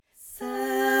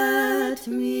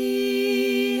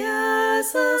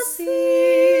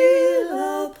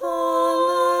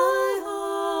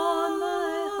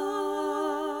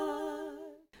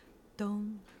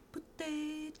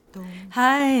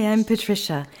Hi, I'm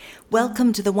Patricia.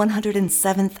 Welcome to the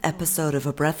 107th episode of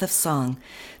A Breath of Song,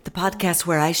 the podcast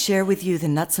where I share with you the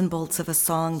nuts and bolts of a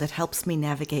song that helps me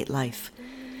navigate life.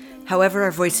 However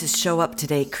our voices show up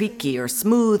today, creaky or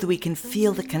smooth, we can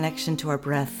feel the connection to our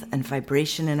breath and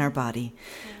vibration in our body.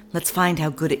 Let's find how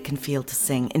good it can feel to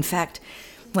sing. In fact,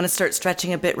 want to start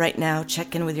stretching a bit right now?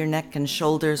 Check in with your neck and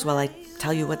shoulders while I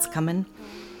tell you what's coming.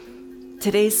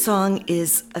 Today's song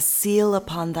is A Seal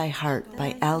Upon Thy Heart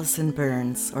by Alison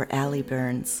Burns, or Allie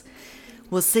Burns.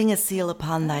 We'll sing A Seal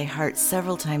Upon Thy Heart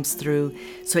several times through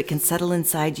so it can settle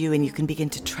inside you and you can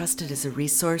begin to trust it as a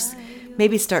resource.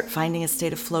 Maybe start finding a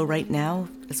state of flow right now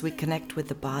as we connect with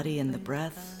the body and the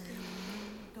breath.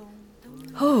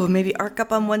 Oh, maybe arc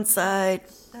up on one side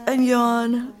and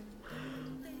yawn.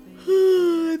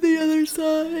 The other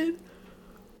side.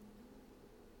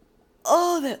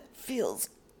 Oh, that feels...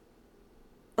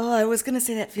 Oh, I was going to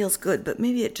say that feels good, but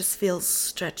maybe it just feels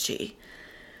stretchy.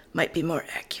 Might be more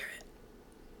accurate.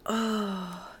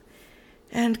 Oh,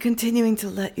 and continuing to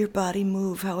let your body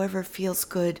move however feels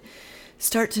good.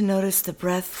 Start to notice the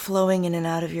breath flowing in and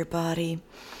out of your body.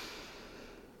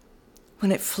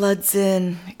 When it floods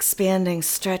in, expanding,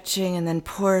 stretching, and then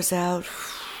pours out,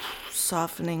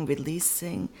 softening,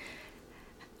 releasing,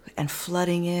 and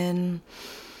flooding in.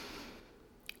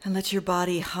 And let your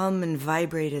body hum and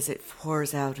vibrate as it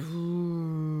pours out.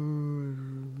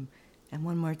 And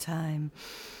one more time.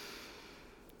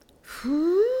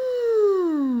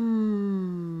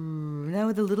 Now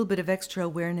with a little bit of extra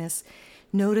awareness,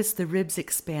 notice the ribs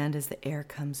expand as the air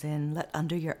comes in. Let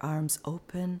under your arms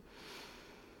open.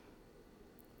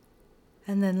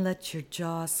 And then let your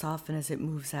jaw soften as it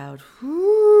moves out.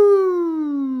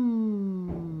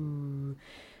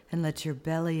 And let your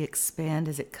belly expand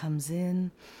as it comes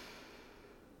in.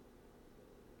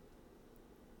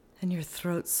 And your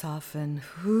throat soften.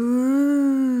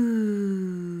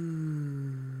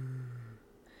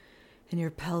 And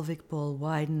your pelvic bowl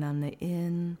widen on the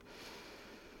in.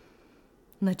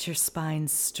 Let your spine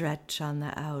stretch on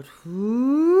the out.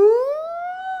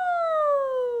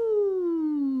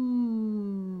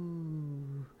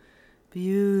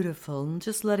 Beautiful. And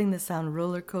just letting the sound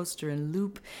roller coaster and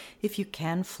loop. If you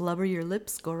can flubber your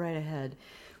lips, go right ahead.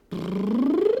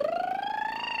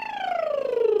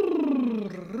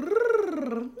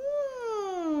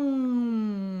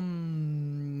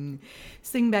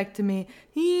 Sing back to me.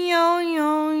 Yo,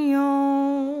 yo,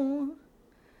 yo.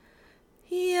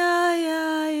 Yeah,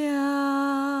 yeah,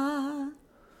 yeah.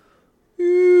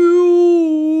 You.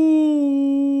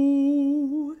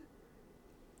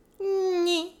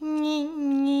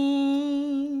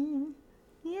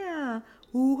 Yeah.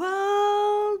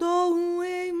 Waldo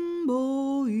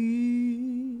rainbow.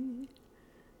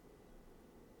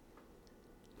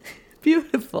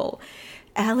 Beautiful.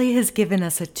 Allie has given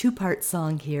us a two-part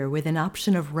song here with an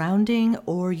option of rounding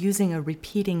or using a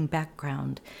repeating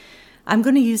background. I'm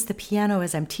going to use the piano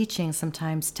as I'm teaching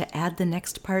sometimes to add the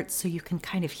next part so you can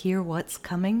kind of hear what's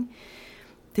coming.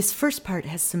 This first part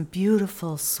has some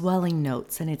beautiful swelling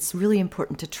notes, and it's really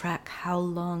important to track how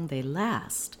long they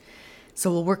last.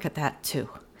 So we'll work at that too.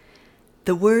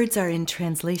 The words are in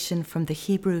translation from the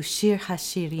Hebrew Shir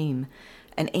HaShirim,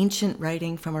 an ancient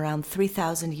writing from around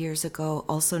 3,000 years ago,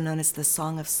 also known as the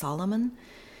Song of Solomon.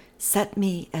 Set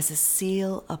me as a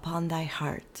seal upon thy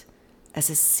heart, as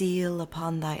a seal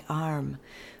upon thy arm,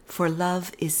 for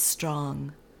love is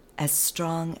strong as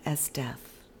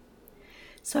death.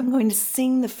 So I'm going to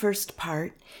sing the first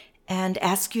part and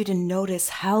ask you to notice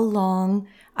how long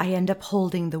I end up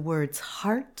holding the words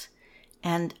heart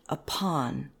and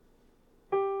upon.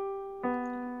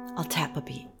 I'll tap a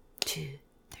beat. 2,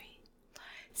 3.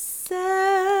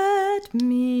 Set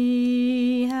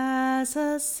me as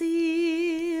a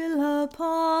seal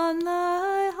upon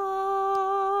thy heart,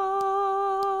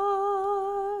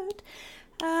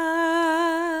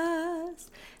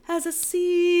 as a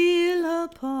seal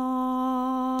upon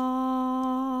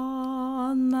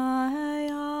thy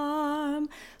arm,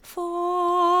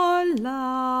 for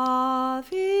love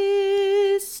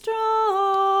is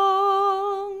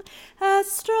strong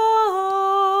as death.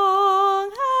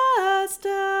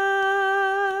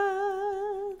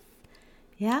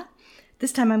 Yeah?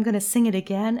 This time I'm going to sing it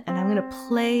again, and I'm going to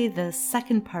play the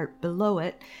second part below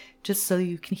it just so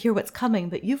you can hear what's coming,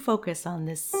 but you focus on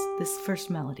this first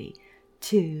melody.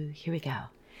 2, here we go.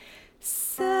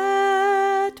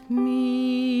 Set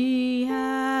me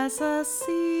as a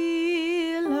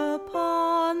seal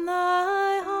upon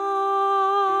thy heart,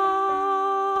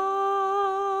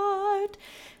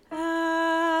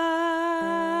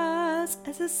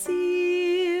 as a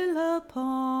seal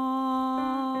upon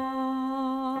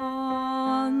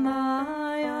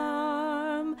thy arm.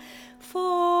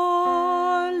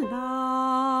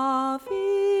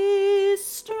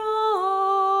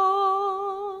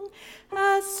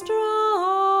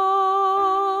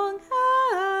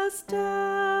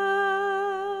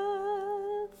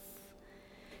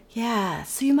 Yeah,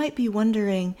 so you might be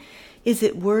wondering, is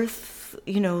it worth,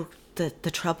 the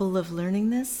trouble of learning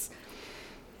this?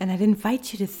 And I'd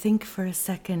invite you to think for a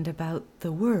second about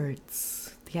the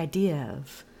words, the idea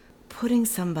of putting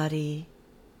somebody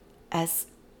as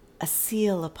a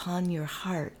seal upon your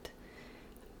heart,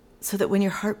 so that when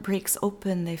your heart breaks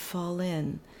open, they fall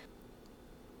in.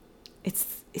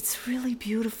 It's really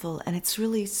beautiful, and it's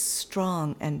really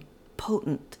strong and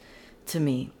potent to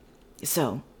me.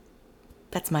 So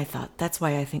that's my thought. That's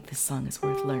why I think this song is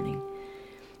worth learning.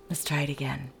 Let's try it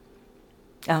again.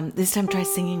 This time try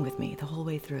singing with me the whole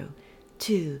way through.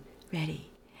 2, ready.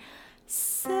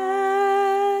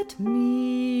 Set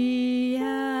me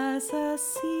as a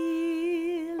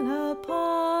seal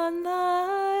upon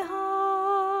thy heart,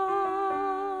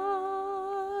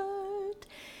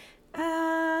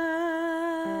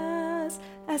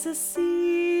 as a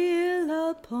seal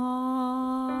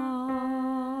upon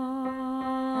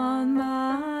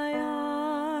thy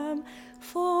arm,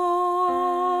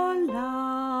 for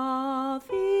love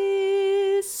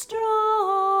is strong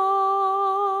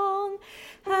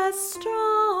as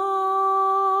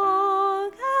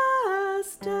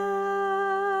death.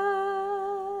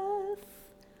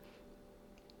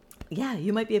 Yeah,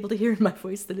 you might be able to hear in my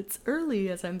voice that it's early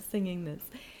as I'm singing this.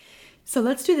 So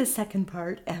let's do the second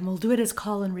part, and we'll do it as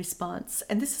call and response.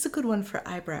 And this is a good one for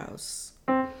eyebrows.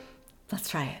 Let's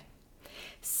try it.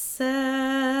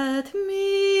 Set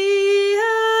me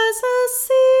as a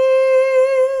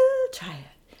seal. Try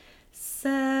it.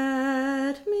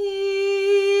 Set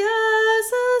me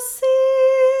as a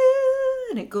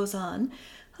seal. And it goes on.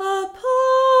 Upon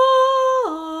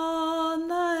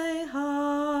thy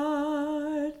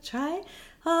heart. Try.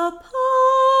 Upon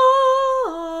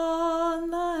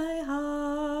thy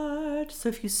heart. So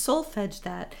if you solfege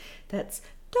that, that's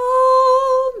do,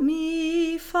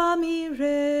 mi, fa, mi,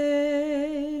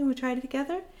 re. We try it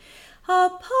together.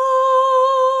 Upon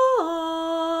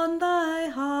thy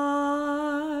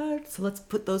heart. So let's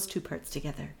put those two parts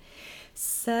together.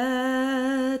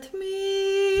 Set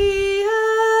me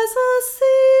as a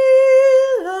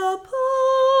seal upon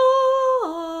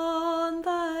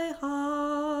thy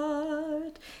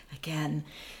heart. Again.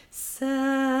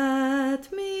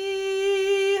 Set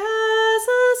me as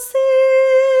a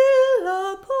seal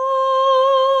upon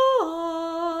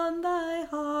thy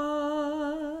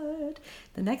heart.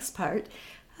 The next part.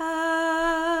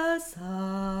 As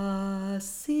a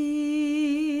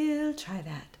seal. Try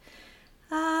that.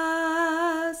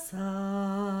 As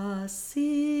a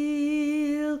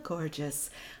seal.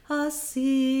 Gorgeous. A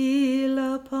seal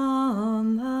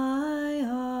upon thy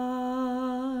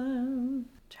arm.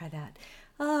 Try that.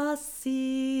 A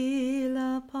seal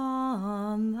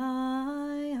upon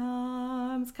thy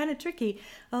arm. It's kind of tricky.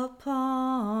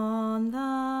 Upon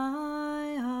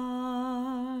thy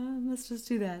arm. Let's just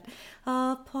do that.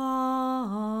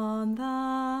 Upon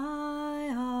thy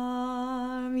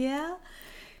arm. Yeah?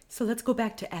 So let's go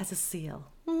back to as a seal.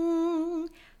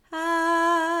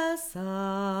 As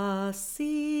a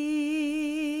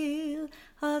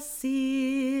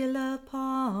seal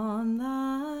upon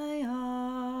thy arm.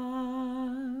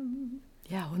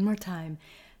 Yeah, one more time.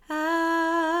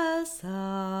 As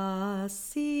a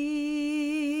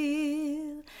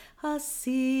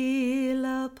seal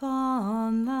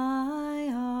upon thy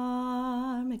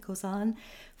arm. It goes on.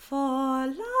 For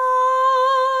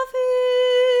love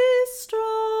is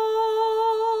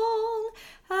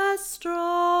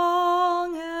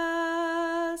strong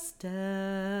as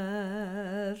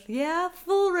death. Yeah,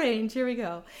 full range. Here we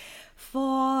go. For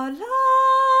love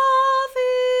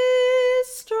is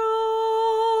strong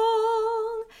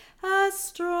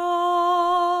as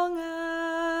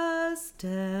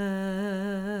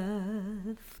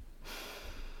death.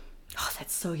 Oh,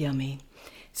 that's so yummy.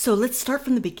 So let's start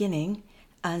from the beginning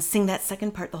and sing that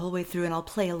second part the whole way through, and I'll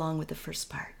play along with the first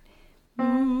part.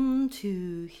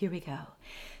 2, here we go.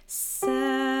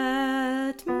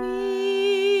 Set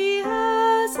me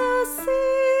as a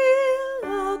seal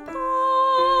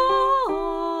upon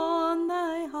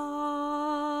thy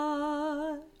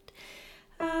heart,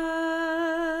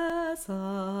 as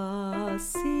a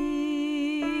seal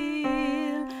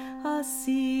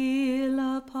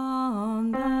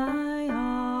upon thy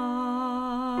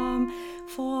arm,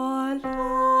 for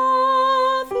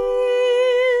love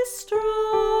is strong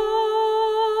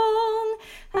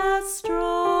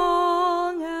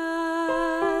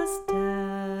as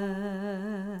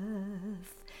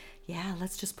death. Yeah,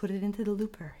 let's just put it into the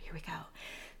looper. Here we go.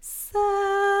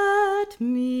 Set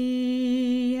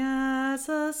me as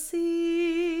a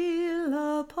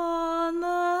seal upon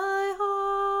thy heart,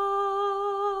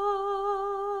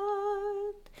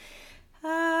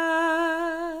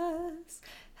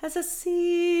 as as a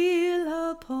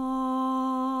seal upon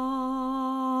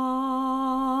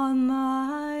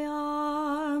my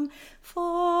arm,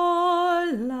 for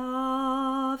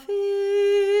love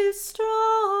is strong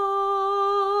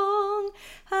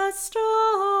as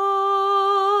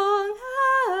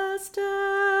death.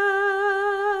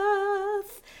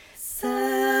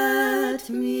 Set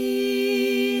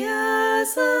me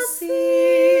as a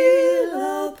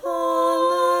seal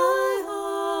upon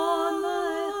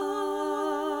my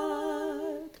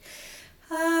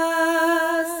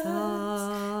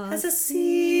heart, as a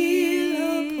seal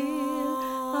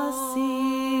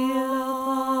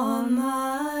upon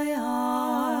my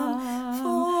arm,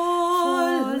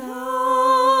 for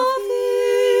love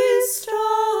is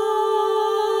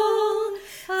strong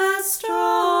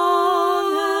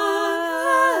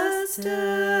as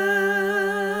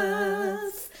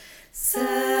death.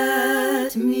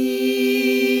 Set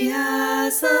me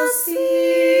as a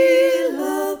seal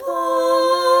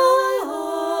upon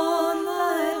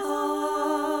my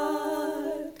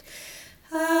heart,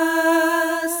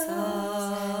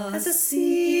 as a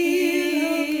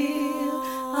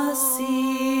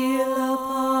seal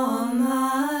upon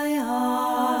my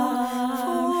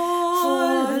arm,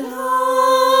 for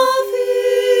love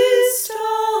is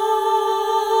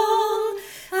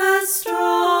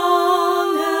strong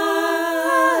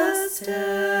as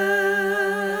death.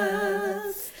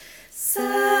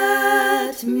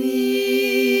 Set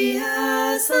me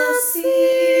as a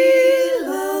seal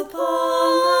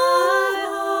upon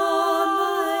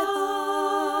my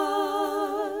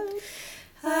heart,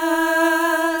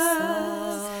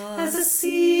 as a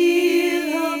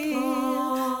seal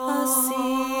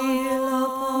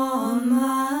upon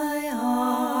my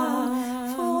arm,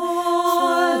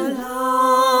 for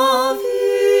love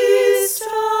is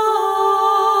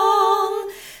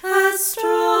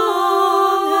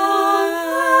strong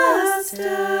as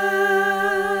death.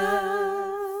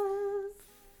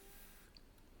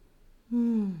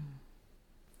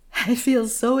 I feel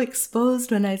so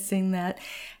exposed when I sing that,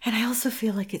 and I also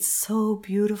feel like it's so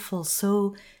beautiful,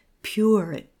 so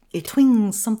pure. It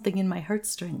twings something in my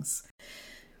heartstrings.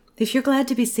 If you're glad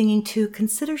to be singing too,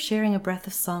 consider sharing a breath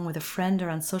of song with a friend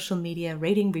or on social media,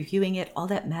 rating, reviewing it, all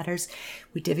that matters.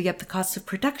 We divvy up the cost of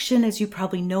production, as you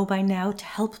probably know by now. To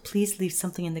help, please leave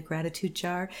something in the gratitude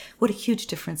jar. What a huge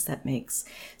difference that makes.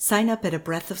 Sign up at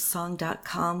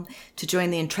abreathofsong.com to join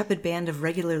the intrepid band of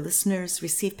regular listeners.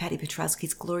 Receive Patty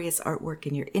Petrowski's glorious artwork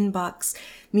in your inbox,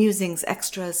 musings,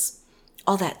 extras,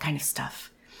 all that kind of stuff.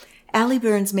 Allie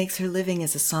Burns makes her living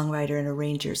as a songwriter and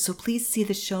arranger, so please see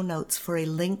the show notes for a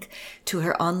link to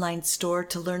her online store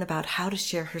to learn about how to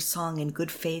share her song in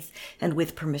good faith and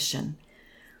with permission.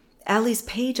 Allie's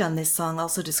page on this song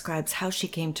also describes how she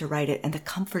came to write it and the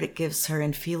comfort it gives her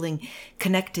in feeling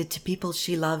connected to people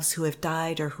she loves who have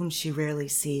died or whom she rarely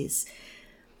sees.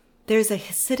 There's a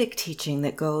Hasidic teaching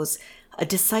that goes, a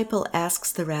disciple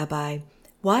asks the rabbi,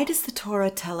 "Why does the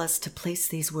Torah tell us to place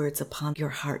these words upon your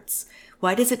hearts?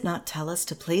 Why does it not tell us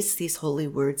to place these holy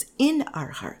words in our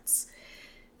hearts?"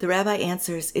 The rabbi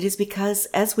answers, "It is because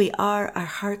as we are, our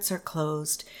hearts are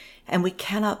closed, and we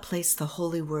cannot place the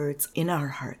holy words in our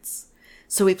hearts.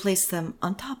 So we place them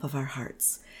on top of our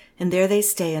hearts, and there they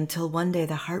stay until one day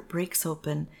the heart breaks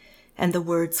open and the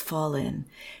words fall in."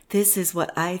 This is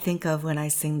what I think of when I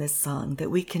sing this song, that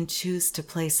we can choose to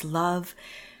place love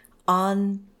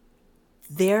on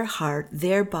their heart,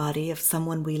 their body of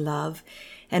someone we love.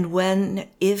 And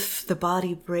if the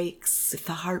body breaks, if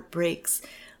the heart breaks,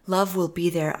 love will be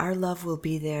there, our love will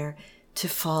be there to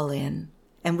fall in.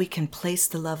 And we can place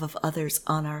the love of others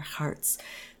on our hearts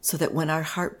so that when our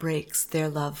heart breaks, their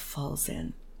love falls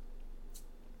in.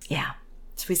 Yeah.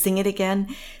 Should we sing it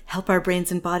again? Help our brains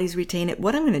and bodies retain it.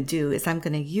 What I'm going to do is I'm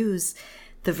going to use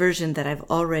the version that I've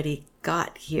already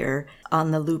got here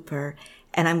on the looper,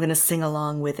 and I'm going to sing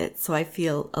along with it so I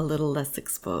feel a little less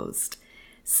exposed.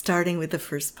 Starting with the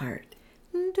first part.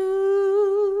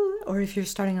 Do, or if you're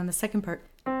starting on the second part,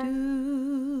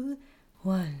 do.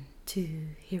 1, 2,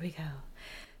 here we go.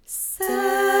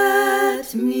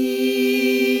 Set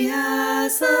me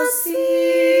as a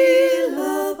seal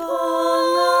upon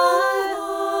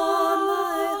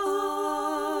my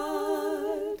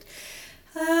heart,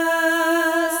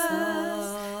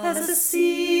 as a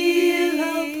seal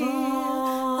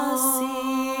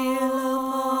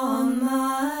upon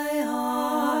my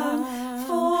arm,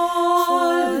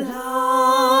 for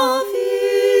love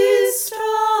is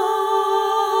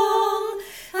strong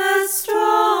as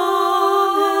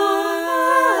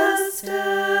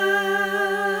death.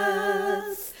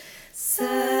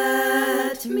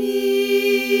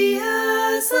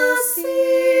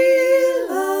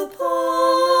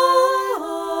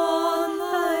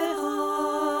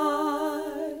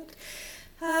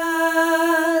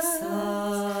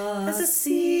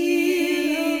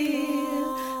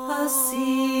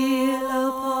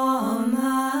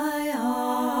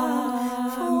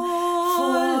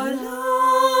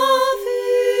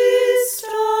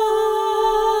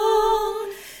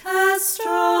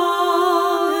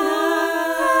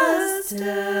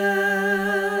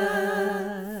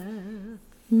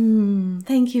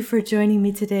 you for joining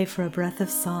me today for A Breath of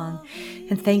Song,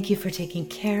 and thank you for taking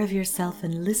care of yourself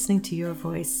and listening to your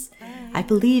voice. I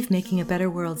believe making a better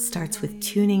world starts with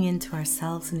tuning into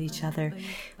ourselves and each other,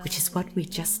 which is what we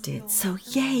just did. So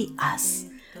yay us!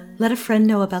 Let a friend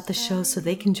know about the show so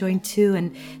they can join too,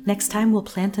 and next time we'll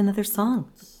plant another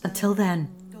song. Until then,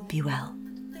 be well.